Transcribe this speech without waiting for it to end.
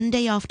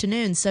Monday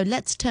afternoon. So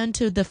let's turn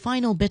to the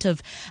final bit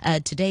of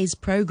today's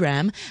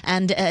program,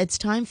 and it's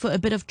time for a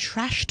bit of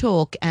trash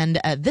talk.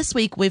 And this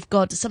week we've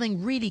got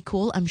something really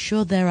cool. I'm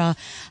sure there are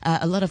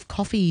a lot of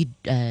coffee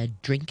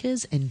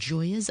drinkers,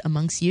 enjoyers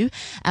amongst you.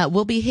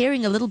 We'll be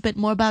hearing a little bit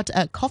more about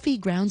coffee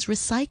grounds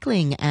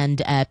recycling,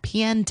 and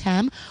Peann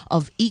Tam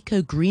of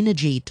Eco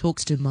Greenergy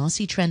talks to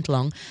Marcy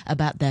Trentlong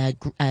about their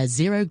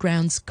Zero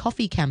Grounds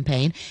coffee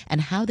campaign and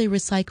how they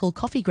recycle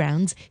coffee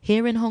grounds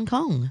here in Hong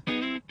Kong.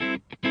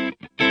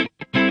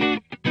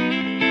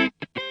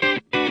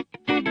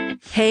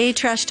 Hey,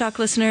 Trash Talk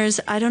listeners.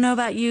 I don't know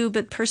about you,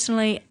 but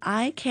personally,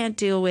 I can't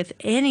deal with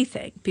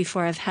anything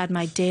before I've had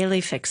my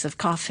daily fix of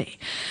coffee.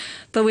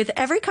 But with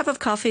every cup of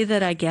coffee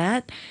that I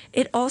get,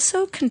 it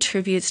also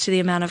contributes to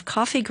the amount of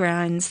coffee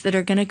grounds that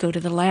are going to go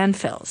to the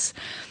landfills.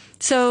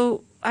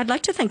 So I'd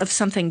like to think of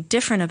something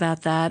different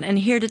about that, and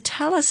here to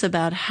tell us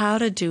about how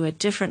to do it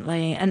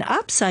differently and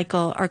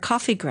upcycle our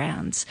coffee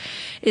grounds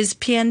is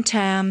Peann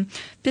Tam,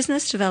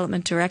 Business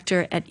Development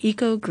Director at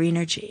Eco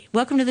Greenergy.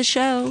 Welcome to the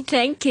show.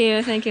 Thank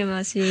you,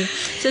 Marcy.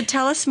 So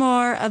tell us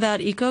more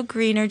about Eco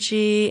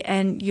Greenergy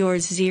and your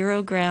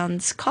Zero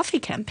Grounds coffee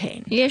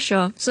campaign. Yeah,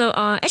 sure. So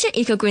actually,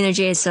 Eco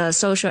Greenergy is a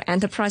social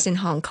enterprise in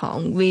Hong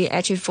Kong. We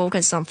actually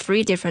focus on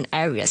 3 different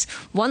areas.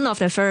 One of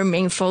the very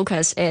main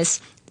focus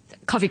is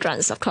coffee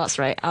grounds, of course,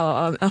 right?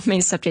 Our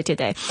main subject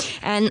today.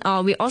 And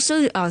we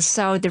also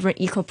sell different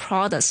eco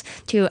products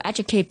to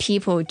educate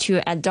people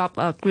to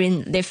adopt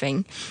green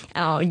living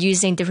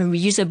using different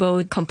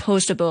reusable,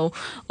 compostable,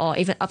 or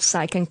even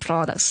upcycling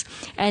products.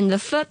 And the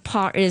third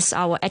part is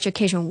our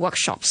education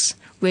workshops,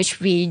 which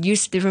we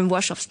use different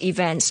workshops,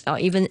 events, or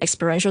even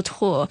experiential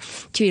tour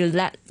to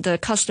let the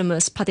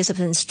customers,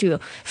 participants to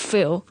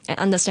feel and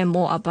understand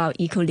more about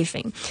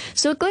eco-living.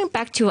 So going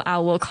back to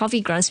our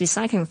coffee grounds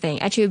recycling thing,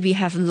 actually we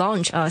have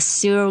launched a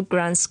Zero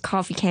Grounds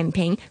coffee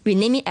campaign. We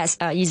name it as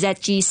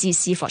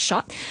ZGCC for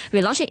short.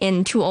 We launched it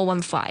in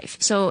 2015,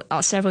 so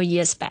several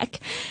years back.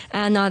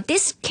 And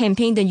this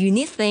campaign, the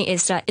unique thing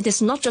is that it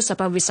is not just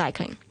about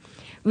recycling.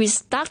 We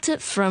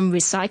started from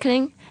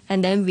recycling,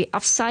 and then we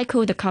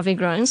upcycle the coffee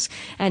grounds,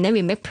 and then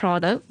we make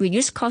product. We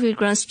use coffee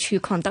grounds to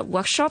conduct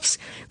workshops.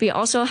 We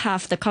also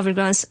have the coffee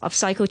grounds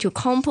upcycled to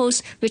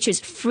compost, which is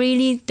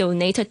freely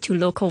donated to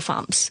local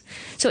farms.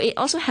 So it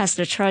also has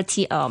the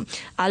charity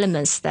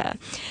elements there.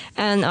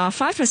 And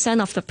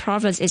 5% of the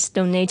profits is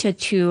donated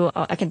to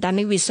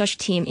academic research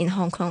team in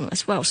Hong Kong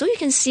as well. So you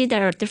can see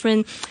there are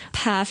different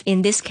paths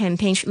in this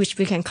campaign, which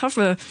we can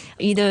cover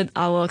either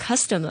our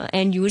customer,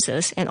 end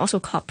users, and also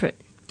corporate.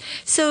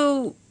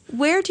 So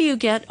where do you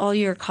get all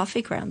your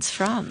coffee grounds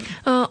from?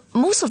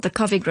 Most of the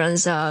coffee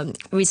grounds are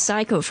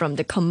recycled from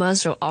the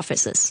commercial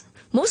offices.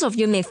 Most of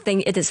you may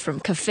think it is from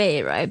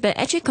cafe, right? But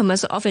actually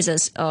commercial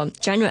offices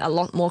generate a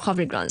lot more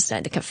coffee grounds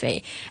than the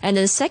cafe. And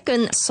the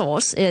second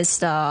source is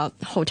the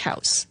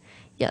hotels.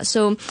 Yeah,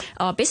 so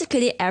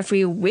basically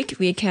every week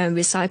we can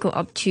recycle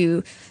up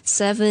to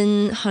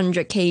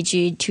 700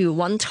 kg to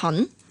 1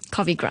 ton.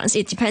 Coffee grounds.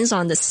 It depends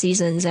on the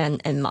seasons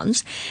and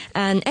months.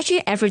 And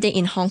actually every day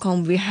in Hong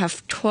Kong, we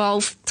have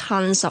 12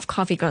 tons of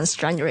coffee grounds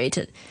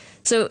generated.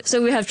 So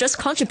we have just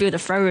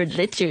contributed very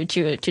little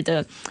to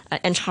the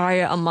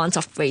entire amount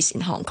of waste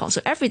in Hong Kong.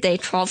 So every day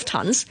 12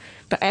 tons,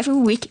 but every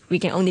week we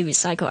can only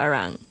recycle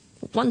around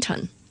 1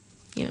 ton.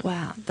 You know.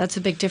 Wow, that's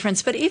a big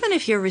difference. But even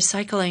if you're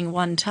recycling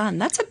 1 ton,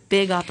 that's a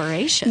big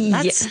operation.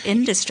 That's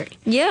industry.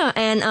 Yeah,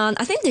 and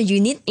I think the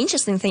unique,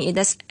 interesting thing is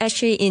that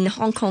actually in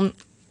Hong Kong,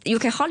 you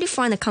can hardly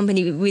find a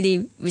company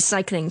really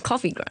recycling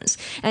coffee grounds.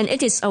 And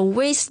it is a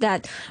waste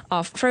that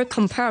are very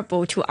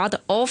comparable to other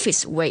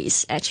office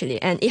waste, actually,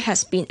 and it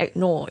has been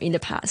ignored in the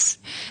past.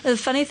 The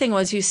funny thing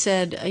was you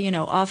said,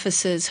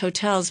 offices,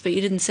 hotels, but you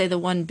didn't say the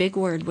one big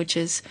word, which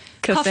is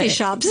coffee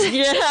shops.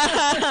 Yeah.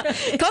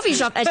 Coffee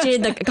shop, actually,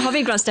 the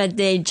coffee grounds that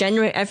they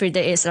generate every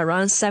day is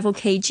around several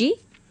kg.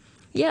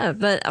 Yeah,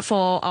 but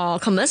for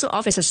commercial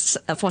offices,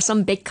 for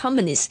some big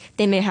companies,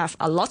 they may have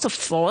a lot of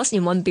floors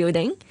in one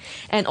building,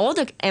 and all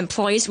the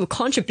employees will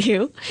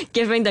contribute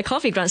giving the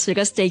coffee grounds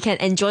because they can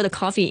enjoy the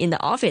coffee in the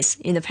office,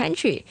 in the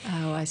pantry.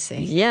 Oh, I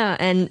see. Yeah,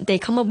 and they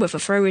come up with a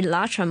very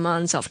large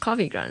amount of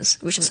coffee grounds,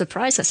 which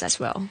surprises us as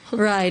well.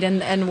 Right,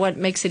 and what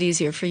makes it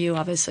easier for you,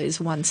 obviously, is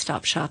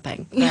one-stop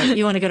shopping. Right?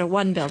 You want to go to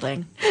one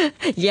building.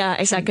 Yeah,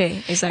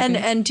 exactly.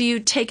 And do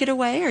you take it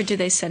away, or do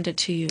they send it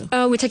to you?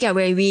 We take it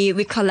away.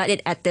 We collect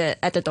it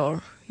at the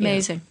door.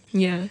 Amazing.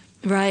 Yeah.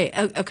 Right.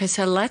 Okay.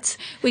 So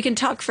we can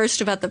talk first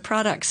about the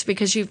products,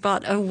 because you've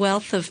bought a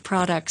wealth of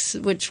products,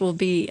 which will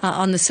be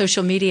on the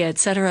social media, et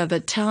cetera.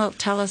 But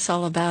tell us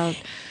all about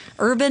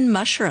urban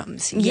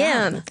mushrooms.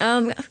 Yeah.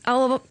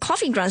 Our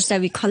coffee grounds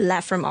that we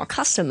collect from our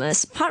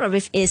customers, part of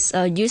it is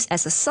used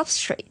as a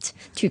substrate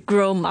to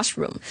grow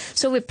mushroom.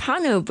 So we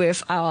partner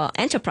with our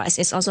enterprise.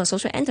 It's also a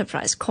social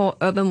enterprise called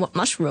Urban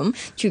Mushroom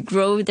to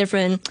grow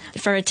different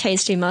very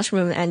tasty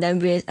mushroom, and then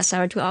we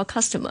sell it to our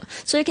customer.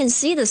 So you can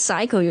see the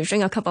cycle. You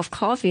drink a cup of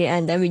coffee,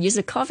 and then we use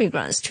the coffee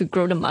grounds to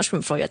grow the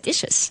mushroom for your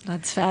dishes.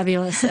 That's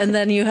fabulous. And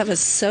then you have a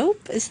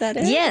soap. Is that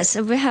it? Yes,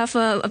 we have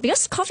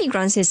because coffee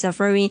grounds is a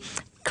very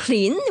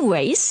clean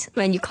waste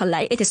when you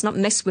collect. It is not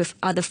mixed with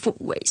other food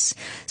waste.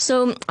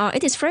 So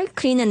it is very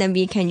clean, and then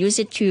we can use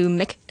it to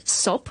make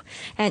soap,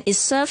 and it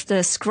serves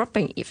the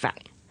scrubbing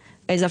effect.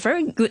 It's a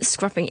very good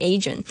scrubbing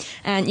agent,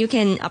 and you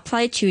can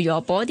apply it to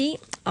your body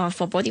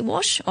for body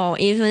wash, or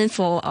even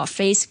for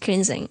face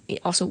cleansing. It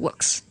also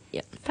works.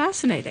 Yeah.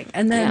 Fascinating.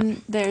 And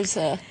then there's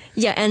a...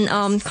 Yeah,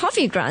 and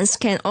coffee grounds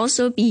can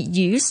also be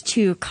used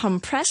to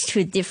compress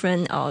to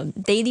different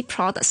daily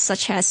products,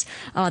 such as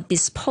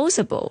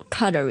disposable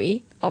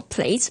cutlery or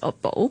plates or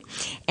bowl,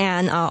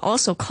 and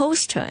also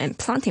coaster and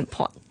planting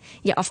pot.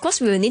 Yeah, of course,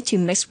 we will need to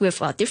mix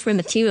with different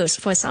materials.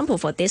 For example,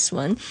 for this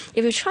one,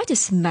 if you try to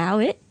smell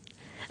it,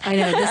 I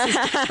know. This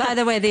is, by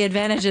the way, the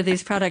advantage of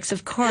these products,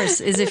 of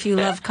course, is if you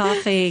love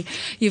coffee,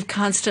 you've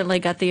constantly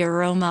got the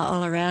aroma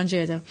all around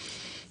you.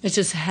 It's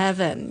just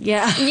heaven.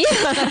 Yeah.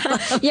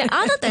 Yeah.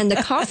 Other than the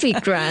coffee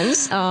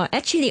grounds,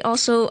 actually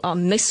also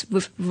mixed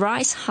with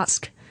rice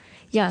husk.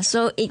 Yeah.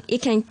 So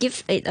it can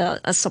give it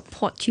a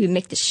support to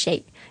make the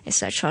shape,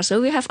 etc.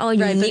 So we have our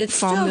right, unique but it's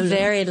formula. still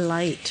very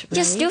light, right?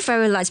 Yeah, still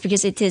very light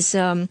because it is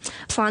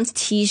plant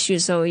tissue.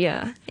 So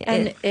yeah,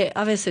 and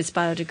obviously it's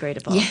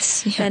biodegradable.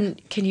 Yes. Yeah.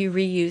 And can you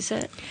reuse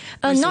it?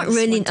 Not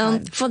really.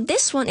 For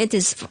this one, it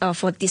is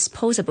for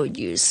disposable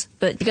use.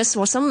 But because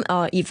for some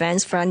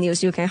events,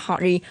 venues, you can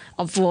hardly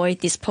avoid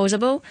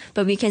disposable,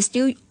 but we can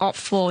still opt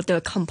for the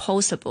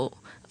compostable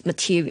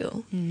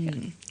material.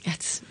 Yeah.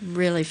 It's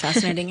really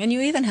fascinating. And you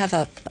even have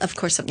of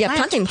course, a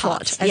planting pot,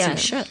 pot. as you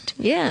should.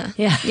 Yeah.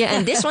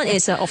 And this one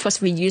is, of course,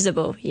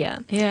 reusable. Yeah.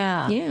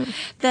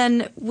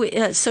 Then,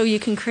 so you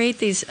can create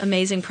these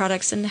amazing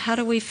products. And how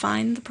do we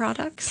find the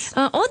products?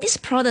 All these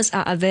products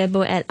are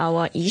available at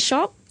our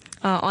e-shop.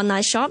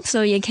 Online shop,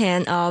 so you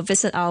can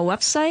visit our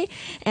website,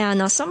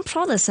 and some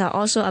products are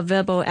also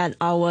available at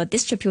our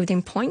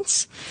distributing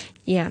points.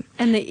 Yeah.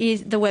 And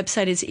the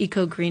website is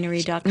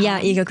ecogreenery.com? Yeah,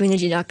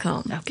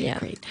 ecogreenery.com. Okay, yeah.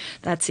 Great.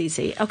 That's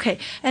easy. Okay.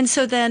 And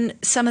so then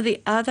some of the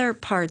other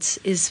parts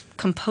is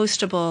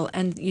compostable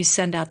and you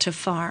send out to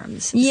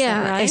farms. Is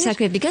that right?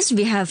 Exactly. Because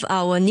we have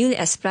our newly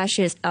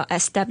established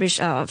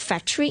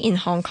factory in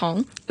Hong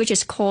Kong, which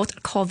is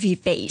called Coffee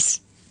Base.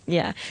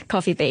 Yeah,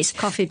 Coffee Base.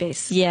 Coffee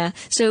Base. Yeah.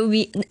 So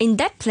in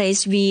that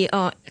place, we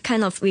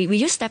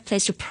use that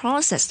place to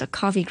process the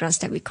coffee grounds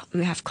that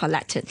we have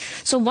collected.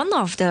 So one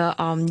of the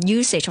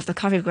usage of the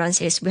coffee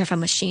grounds is we have a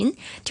machine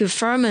to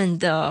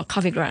ferment the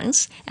coffee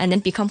grounds and then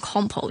become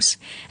compost.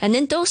 And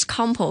then those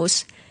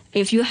compost,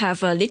 if you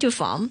have a little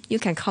farm, you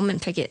can come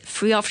and pick it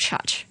free of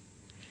charge.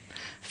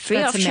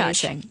 That's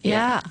amazing.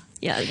 Yeah.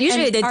 Yeah,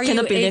 usually they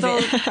cannot believe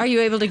it. Are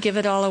you able to give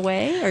it all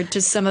away, or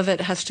does some of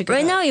it has to go?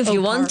 Right now, if you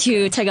want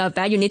to take a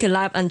bag, you need to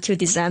lab until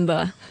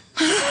December.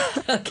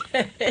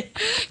 Okay.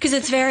 Because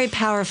it's very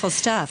powerful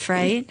stuff,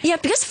 right? Yeah,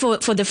 because for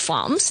the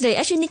farms, they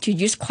actually need to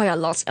use quite a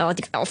lot.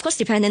 Of course,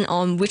 depending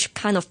on which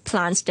kind of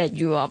plants that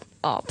you are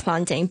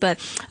planting. But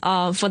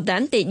for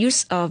them, they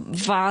use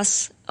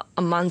vast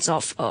amounts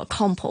of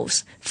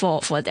compost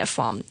for their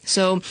farm.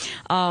 So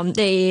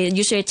they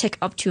usually take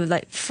up to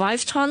like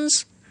 5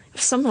 tons.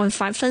 Sometimes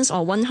 5 tons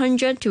or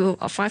 100 to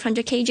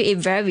 500 kg. It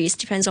varies,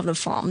 depends on the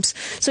farms.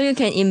 So you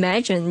can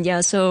imagine,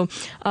 So,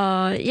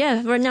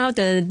 right now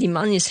the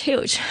demand is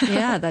huge.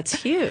 Yeah,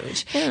 that's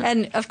huge. Yeah.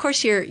 And of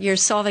course, you're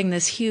solving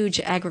this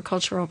huge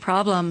agricultural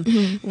problem,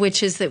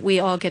 which is that we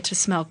all get to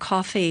smell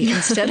coffee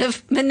instead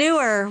of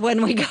manure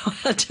when we go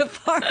out to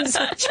farms,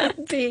 which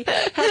would be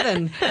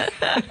heaven.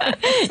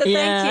 So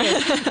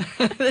thank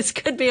you. This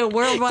could be a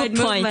worldwide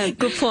movement.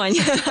 Good point.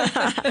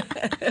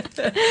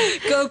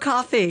 Go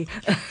coffee.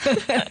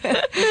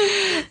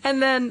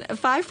 And then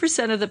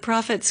 5% of the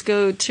profits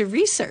go to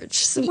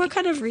research. So what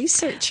kind of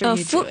research are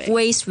you doing? Food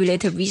waste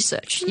related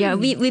research. Yeah,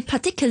 we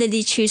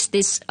particularly choose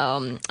this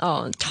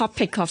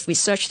topic of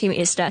research team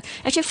is that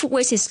actually food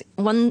waste is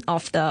one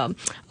of the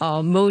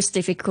most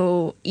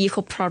difficult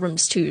eco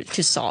problems to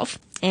solve.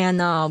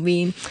 And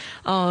we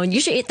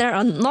usually there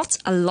are not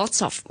a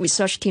lot of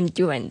research team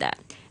doing that.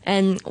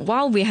 And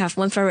while we have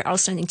one very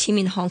outstanding team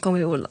in Hong Kong,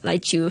 we would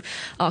like to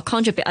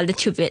contribute a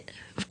little bit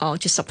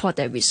to support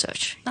their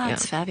research. Oh,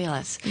 that's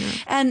fabulous. Yeah.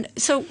 And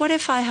so what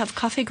if I have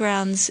coffee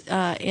grounds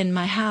in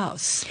my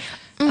house?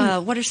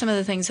 What are some of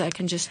the things I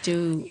can just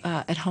do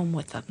at home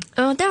with them?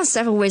 There are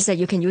several ways that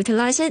you can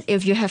utilize it.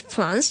 If you have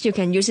plants, you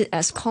can use it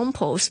as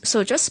compost.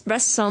 So just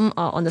spread some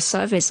on the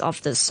surface of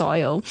the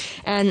soil.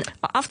 And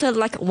after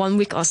like 1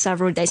 week or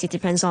several days, it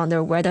depends on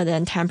the weather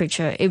and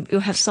temperature, if you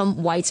have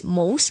some white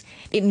mold,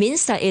 it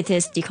means that it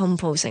is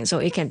decomposing. So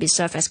it can be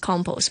served as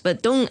compost,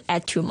 but don't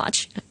add too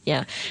much.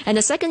 Yeah. And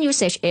the second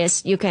usage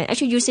is you can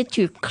actually use it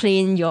to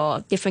clean your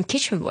different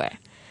kitchenware.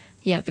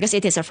 Yeah, because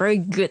it is a very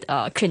good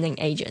cleaning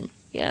agent.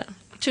 Yeah.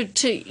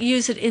 To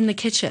use it in the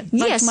kitchen,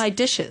 like my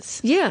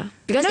dishes. Yeah,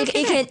 because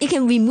it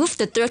can remove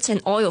the dirt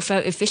and oil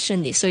very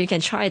efficiently. So you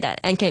can try that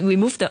and can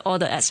remove the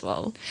odor as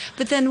well.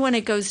 But then when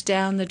it goes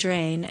down the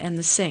drain and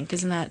the sink,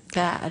 isn't that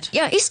bad?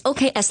 Yeah, it's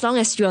okay as long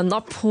as you are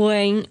not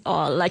pouring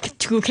like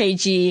 2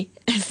 kg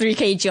 3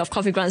 kg of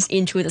coffee grounds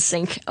into the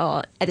sink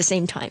at the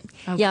same time.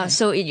 Okay. Yeah,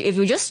 so if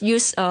you just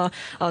use a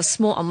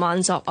small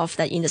amount of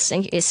that in the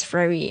sink, it's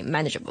very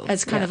manageable.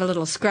 As kind of a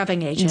little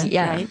scrubbing agent,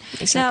 Yeah, right?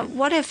 exactly. Now,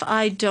 what if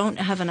I don't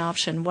have an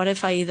option? What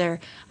if I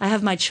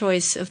have my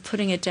choice of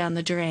putting it down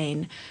the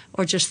drain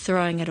or just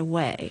throwing it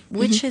away?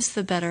 Which is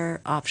the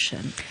better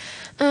option?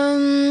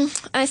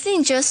 I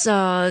think just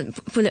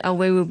put it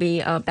away will be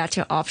a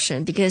better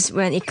option, because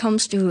when it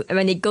goes to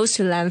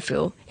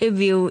landfill, it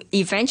will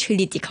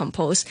eventually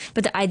decompose.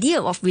 But the idea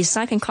of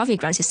recycling coffee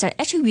grounds is that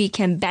actually we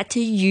can better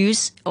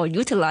use or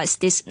utilize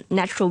these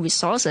natural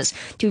resources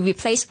to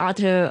replace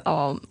other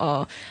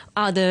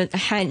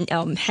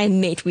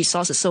handmade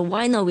resources. So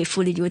why not we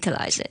fully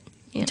utilize it?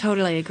 Yeah.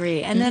 Totally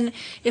agree. And then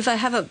if I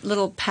have a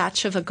little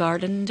patch of a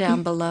garden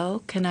down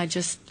below, can I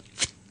just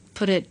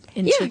put it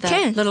into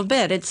that little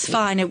bit? It's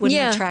fine. It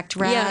wouldn't attract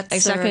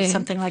rats or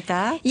something like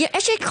that? Yeah,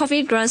 actually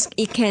coffee grounds,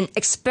 it can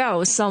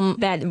expel some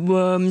bad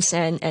worms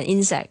and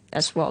insects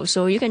as well.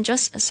 So you can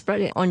just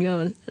spread it on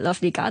your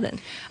lovely garden.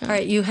 All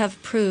right, you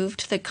have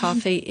proved that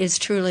coffee is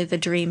truly the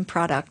dream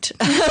product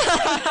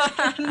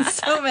in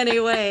so many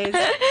ways.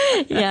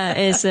 Yeah,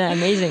 it's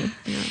amazing.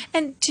 Yeah.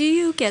 And do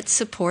you get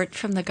support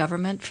from the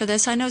government for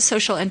this? I know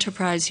social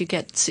enterprise, you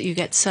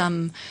get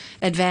some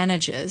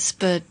advantages,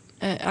 but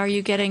are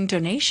you getting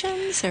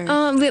donations? Or?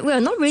 We are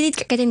not really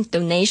getting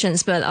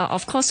donations, but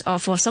of course,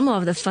 for some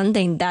of the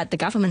funding that the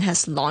government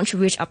has launched,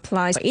 which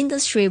applies to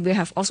industry, we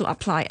have also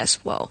applied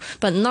as well.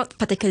 But not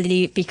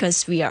particularly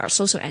because we are a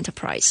social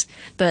enterprise,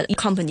 but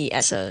company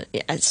as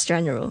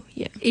general.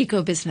 Yeah.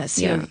 Eco business.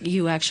 Yeah.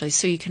 You actually,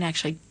 so you can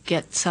actually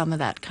get some of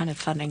that kind of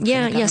funding. From the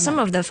government. Some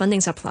of the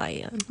fundings apply.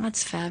 Yeah.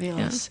 That's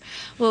fabulous. Yeah.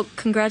 Well,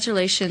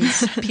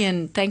 congratulations,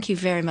 Peann. Thank you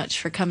very much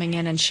for coming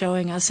in and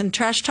showing us. And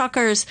Trash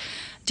Talkers,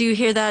 do you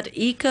hear that?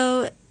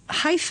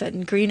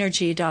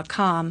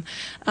 eco-greenergy.com.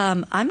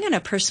 I'm going to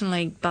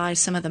personally buy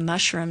some of the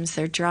mushrooms.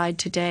 They're dried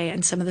today,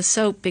 and some of the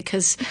soap,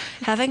 because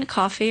having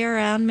coffee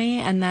around me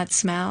and that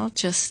smell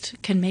just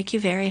can make you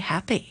very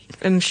happy.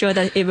 I'm sure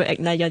that it will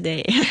ignite your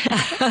day.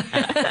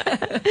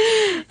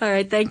 All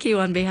right. Thank you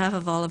on behalf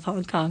of all of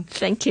Hong Kong.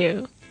 Thank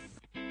you.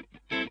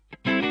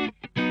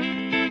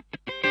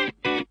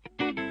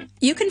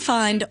 You can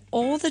find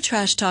all the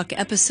Trash Talk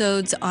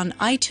episodes on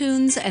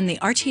iTunes and the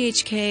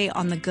RTHK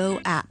On The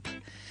Go app.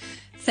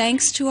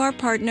 Thanks to our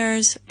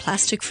partners,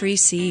 Plastic Free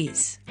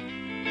Seas.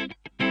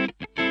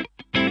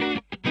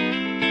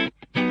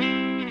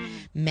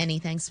 Many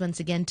thanks once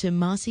again to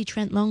Marcy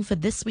Trent Long for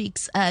this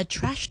week's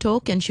Trash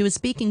Talk, and she was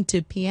speaking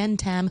to Peann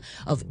Tam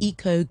of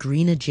Eco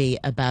Greenergy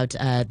about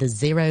the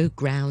Zero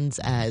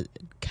Grounds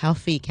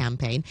coffee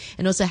campaign,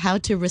 and also how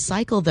to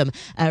recycle them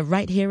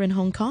right here in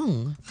Hong Kong.